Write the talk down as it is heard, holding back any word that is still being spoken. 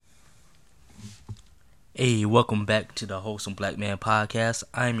Hey, welcome back to the Wholesome Black Man Podcast.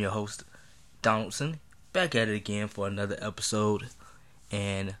 I'm your host, Donaldson, back at it again for another episode.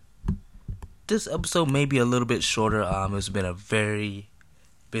 And this episode may be a little bit shorter. It's been a very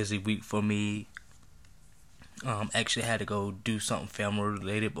busy week for me. Actually had to go do something family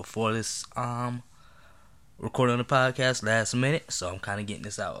related before this recording the podcast last minute. So I'm kind of getting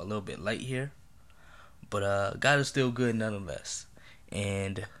this out a little bit late here. But God is still good nonetheless.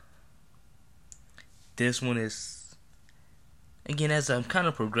 And this one is, again, as I'm kind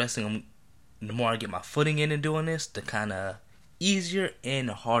of progressing, the more I get my footing in and doing this, the kind of easier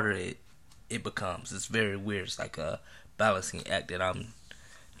and harder it becomes. It's very weird. It's like a balancing act that I'm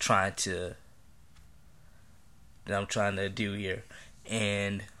trying to do here.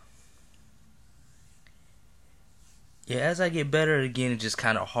 And yeah, as I get better, again, it's just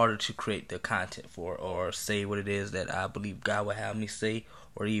kind of harder to create the content for or say what it is that I believe God would have me say,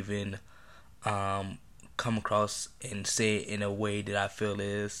 or even come across and say it in a way that I feel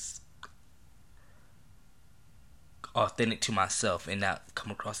is authentic to myself and not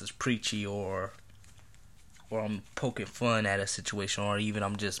come across as preachy or I'm poking fun at a situation, or even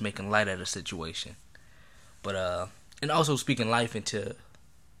I'm just making light at a situation. But and also speaking life into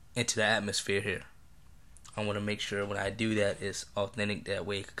the atmosphere here. I want to make sure when I do that it's authentic, that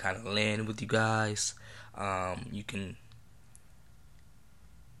way it can kind of land with you guys. You can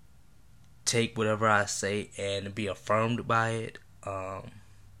take whatever I say and be affirmed by it,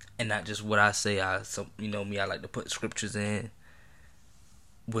 and not just what I say. I like to put scriptures in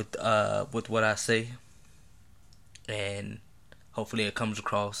with what I say, and hopefully it comes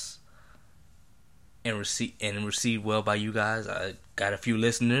across and received well by you guys. I got a few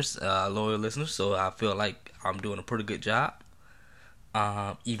listeners, loyal listeners, so I feel like I'm doing a pretty good job.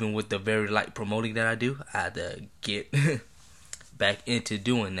 Even with the very light promoting that I do, I had to get back into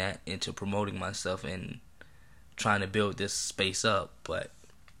doing that, into promoting myself and trying to build this space up. But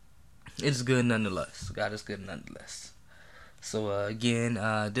it's good nonetheless. God is good nonetheless. So again,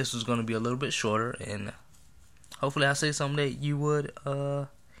 this was going to be a little bit shorter, and hopefully I say something that you would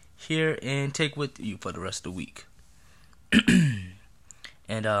hear and take with you for the rest of the week.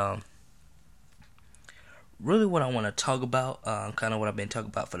 And really what I want to talk about, kind of what I've been talking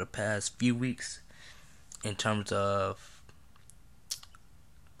about for the past few weeks in terms of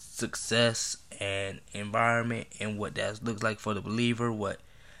success and environment and what that looks like for the believer, what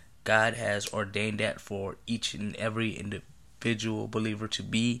God has ordained that for each and every individual believer to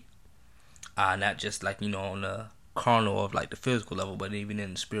be, not just like on the carnal of like the physical level, but even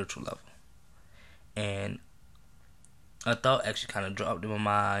in the spiritual level. And a thought actually kind of dropped in my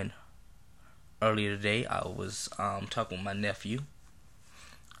mind earlier today. I was talking with my nephew,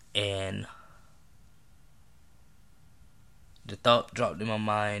 and the thought dropped in my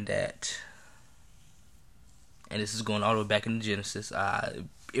mind that, and this is going all the way back into Genesis,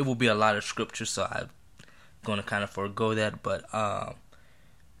 it will be a lot of scripture, so I'm going to kind of forego that. But God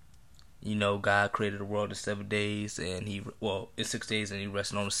created the world in 7 days, and in 6 days, and He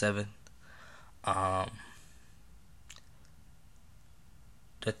rested on the seventh. The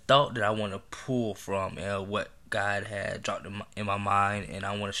thought that I want to pull from what God had dropped in my mind, and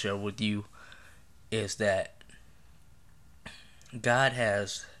I want to share with you, is that God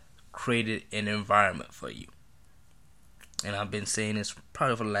has created an environment for you. And I've been saying this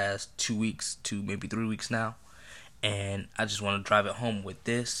probably for the last 2 weeks, maybe 3 weeks now. And I just want to drive it home with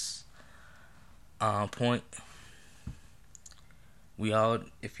this point. We all,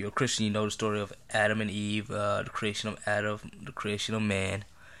 if you're a Christian, you know the story of Adam and Eve, the creation of Adam, the creation of man,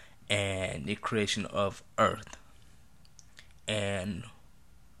 and the creation of earth. And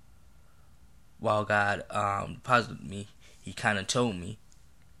while God deposited me, He kind of told me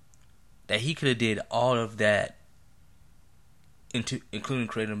that He could have did all of that, including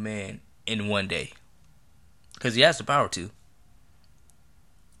creating man, in one day, because He has the power to.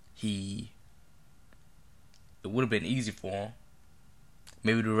 It would have been easy for Him.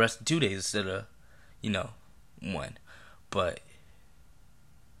 Maybe the rest of 2 days instead of, one. But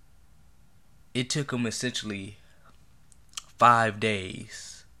it took Him essentially 5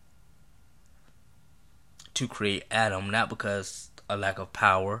 days to create Adam, not because a lack of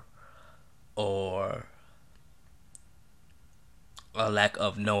power or a lack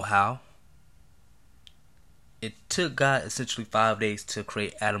of know-how. It took God essentially 5 days to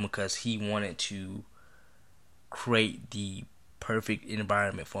create Adam because He wanted to create the perfect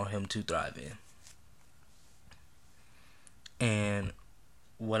environment for him to thrive in. And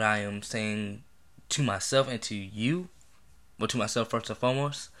what I am saying to myself and to you, but to myself first and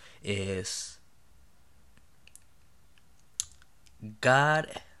foremost, is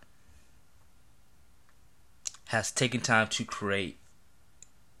God has taken time to create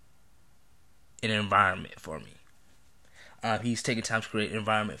an environment for me. He's taking time to create an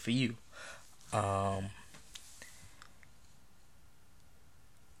environment for you.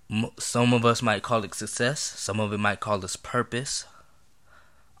 Some of us might call it success. Some of it might call us purpose.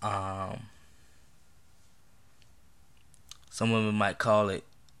 Some of it might call it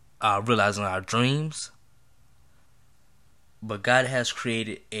realizing our dreams. But God has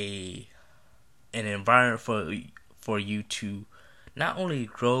created an environment for you to not only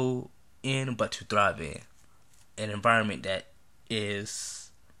grow in, but to thrive in. An environment that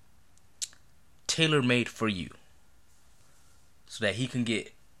is tailor-made for you, so that He can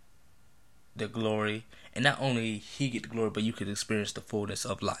get the glory, and not only He get the glory, but you can experience the fullness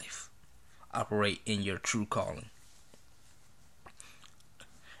of life, operate in your true calling.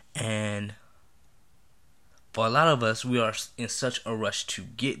 And for a lot of us, we are in such a rush to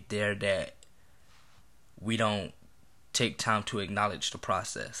get there that we don't take time to acknowledge the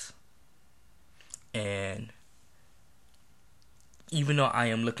process. And even though I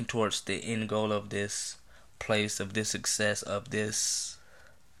am looking towards the end goal of this place, of this success, of this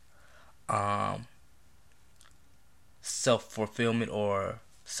self-fulfillment or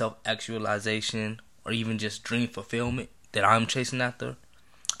self-actualization, or even just dream fulfillment that I'm chasing after,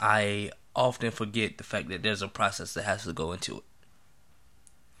 I often forget the fact that there's a process that has to go into it.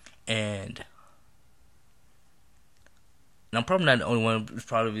 And I'm probably not the only one. It's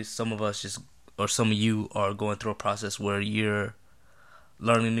probably some of us or some of you are going through a process where you're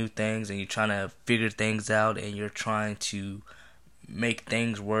learning new things and you're trying to figure things out and you're trying to make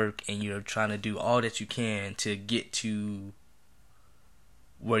things work and you're trying to do all that you can to get to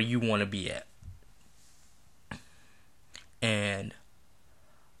where you want to be at. And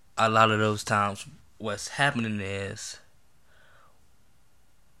a lot of those times what's happening is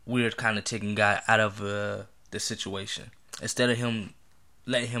we're kind of taking God out of the situation. Instead of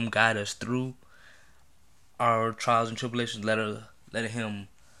letting Him guide us through our trials and tribulations, letting Him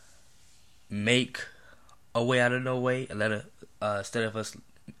make a way out of no way, and instead of us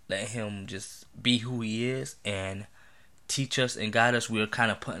letting Him just be who He is and teach us and guide us, we're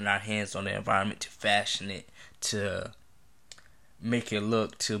kind of putting our hands on the environment to fashion it, to make it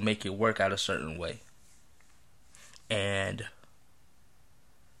look, to make it work out a certain way. And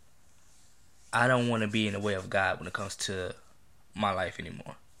I don't want to be in the way of God when it comes to my life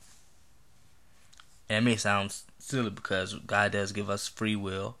anymore. And it may sound silly because God does give us free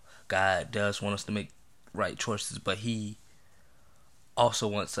will. God does want us to make right choices, but He also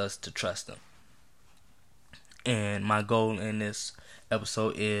wants us to trust Him. And my goal in this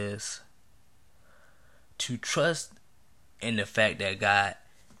episode is to trust in the fact that God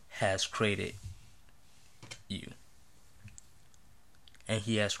has created you. And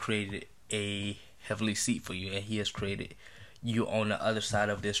He has created a heavenly seat for you, and He has created you on the other side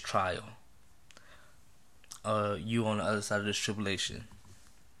of this trial. You on the other side of this tribulation.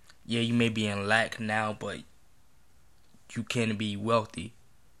 Yeah, you may be in lack now, but you can be wealthy,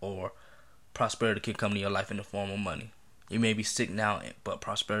 or prosperity can come to your life in the form of money. You may be sick now, but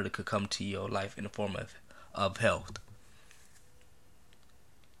prosperity could come to your life in the form of health.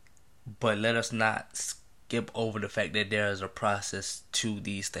 But let us not skip over the fact that there is a process to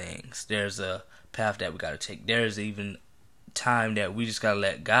these things. There's a path that we got to take. There's even time that we just got to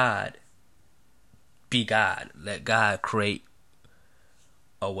let God be God. Let God create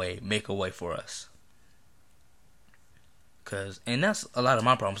a way, make a way for us. And that's a lot of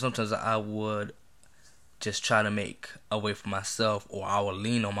my problem. Sometimes I would just try to make a way for myself, or I would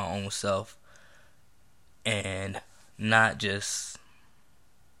lean on my own self and not just,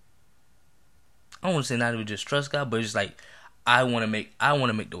 I don't want to say not even just trust God, but just like I want to make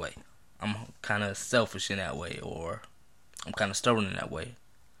the way. I'm kind of selfish in that way, or I'm kind of stubborn in that way.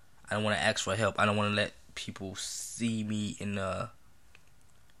 I don't want to ask for help. I don't want to let people see me in a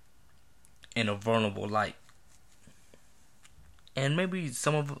vulnerable light. And maybe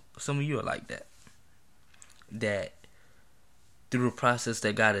some of you are like that. That through the process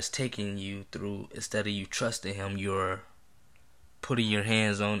that God is taking you through, instead of you trusting Him, you're putting your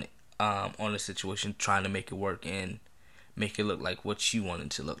hands on the situation, trying to make it work and make it look like what you want it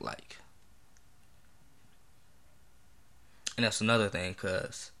to look like. And that's another thing,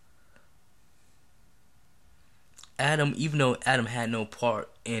 because Adam, even though Adam had no part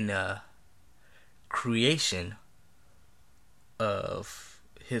in creation of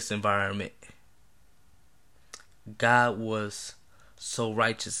his environment, God was so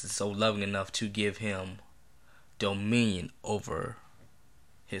righteous and so loving enough to give him dominion over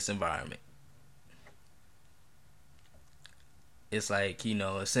his environment. It's like,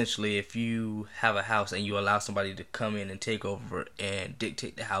 essentially if you have a house and you allow somebody to come in and take over and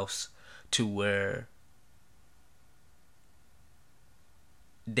dictate the house to where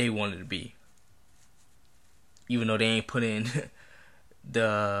they want it to be, even though they ain't put in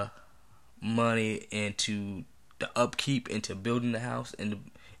the money into the upkeep, into building the house,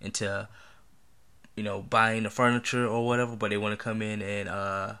 and into buying the furniture or whatever, but they want to come in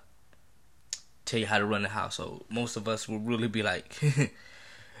and tell you how to run the house. So most of us will really be like,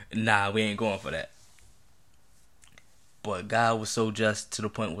 nah, we ain't going for that. But God was so just to the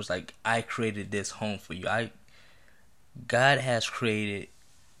point was like, I created this home for you. God has created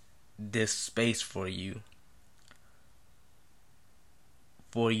this space for you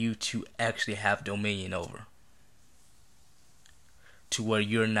to actually have dominion over, to where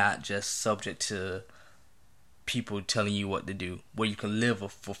you're not just subject to people telling you what to do, where you can live a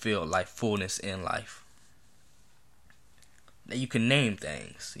fulfilled life, fullness in life. That you can name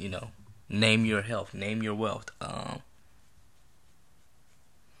things, name your health, name your wealth,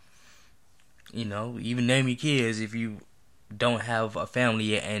 even name your kids if you don't have a family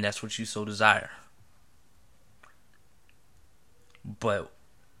yet and that's what you so desire. But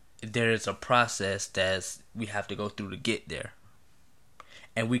there is a process that we have to go through to get there.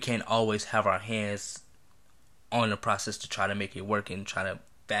 And we can't always have our hands on the process to try to make it work and try to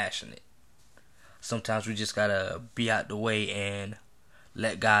fashion it. Sometimes we just gotta be out the way and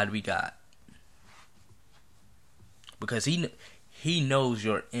let God be God. Because He knows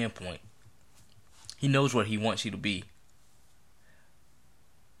your endpoint. He knows where He wants you to be.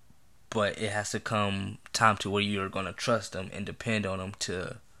 But it has to come time to where you're gonna trust Him and depend on Him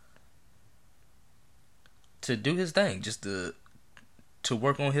to do His thing, just to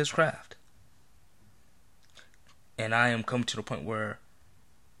work on His craft. And I am coming to the point where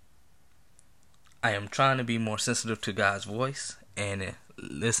I am trying to be more sensitive to God's voice and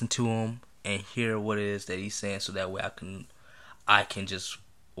listen to Him and hear what it is that He's saying, so that way I can just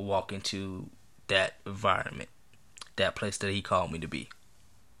walk into that environment, that place that He called me to be.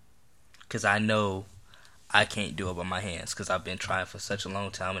 Because I know I can't do it by my hands, because I've been trying for such a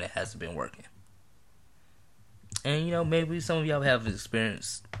long time and it hasn't been working. And maybe some of y'all have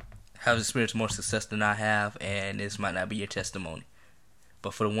experienced more success than I have, and this might not be your testimony.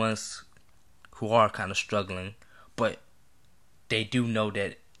 But for the ones who are kind of struggling, but they do know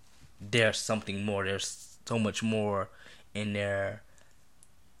that there's something more, there's so much more in their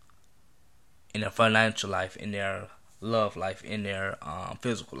financial life, in their love life, in their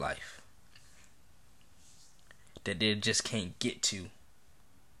physical life, that they just can't get to,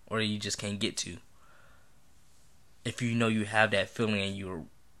 or you just can't get to. If you have that feeling and you're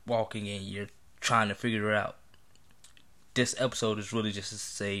walking and you're trying to figure it out, this episode is really just to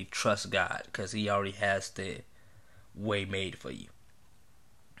say trust God, because He already has the way made for you.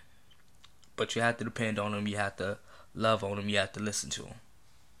 But you have to depend on Him, you have to love on Him, you have to listen to Him.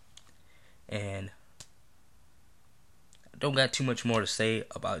 And I don't got too much more to say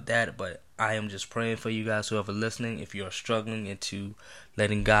about that, but I am just praying for you guys, whoever listening, if you're struggling into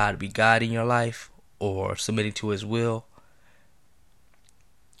letting God be God in your life or submitting to His will.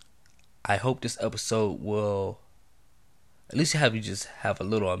 I hope this episode will at least have you just have a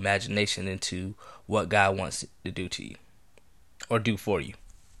little imagination into what God wants to do to you or do for you,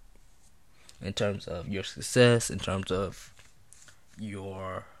 in terms of your success, in terms of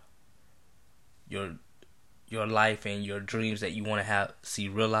your life and your dreams that you want to see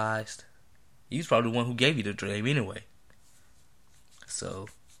realized. He's probably the one who gave you the dream anyway. So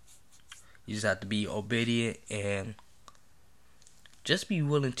you just have to be obedient and just be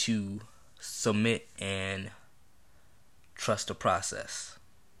willing to submit and trust the process.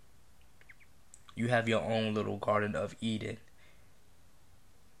 You have your own little Garden of Eden,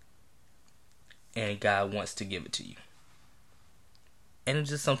 and God wants to give it to you. And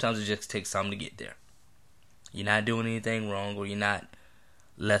sometimes it just takes time to get there. You're not doing anything wrong, or you're not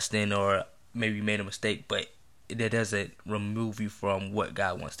less than, or maybe you made a mistake, but that doesn't remove you from what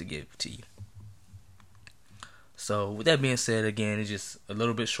God wants to give to you. So with that being said, again, it's just a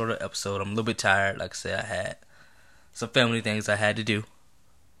little bit shorter episode. I'm a little bit tired. Like I said, I had some family things I had to do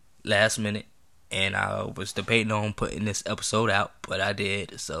last minute, and I was debating on putting this episode out, but I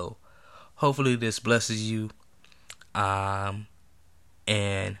did. So hopefully this blesses you. And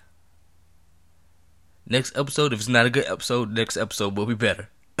next episode, if it's not a good episode, next episode will be better.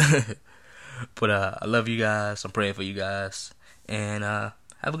 But I love you guys. I'm praying for you guys. And have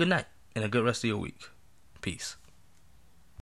a good night and a good rest of your week. Peace.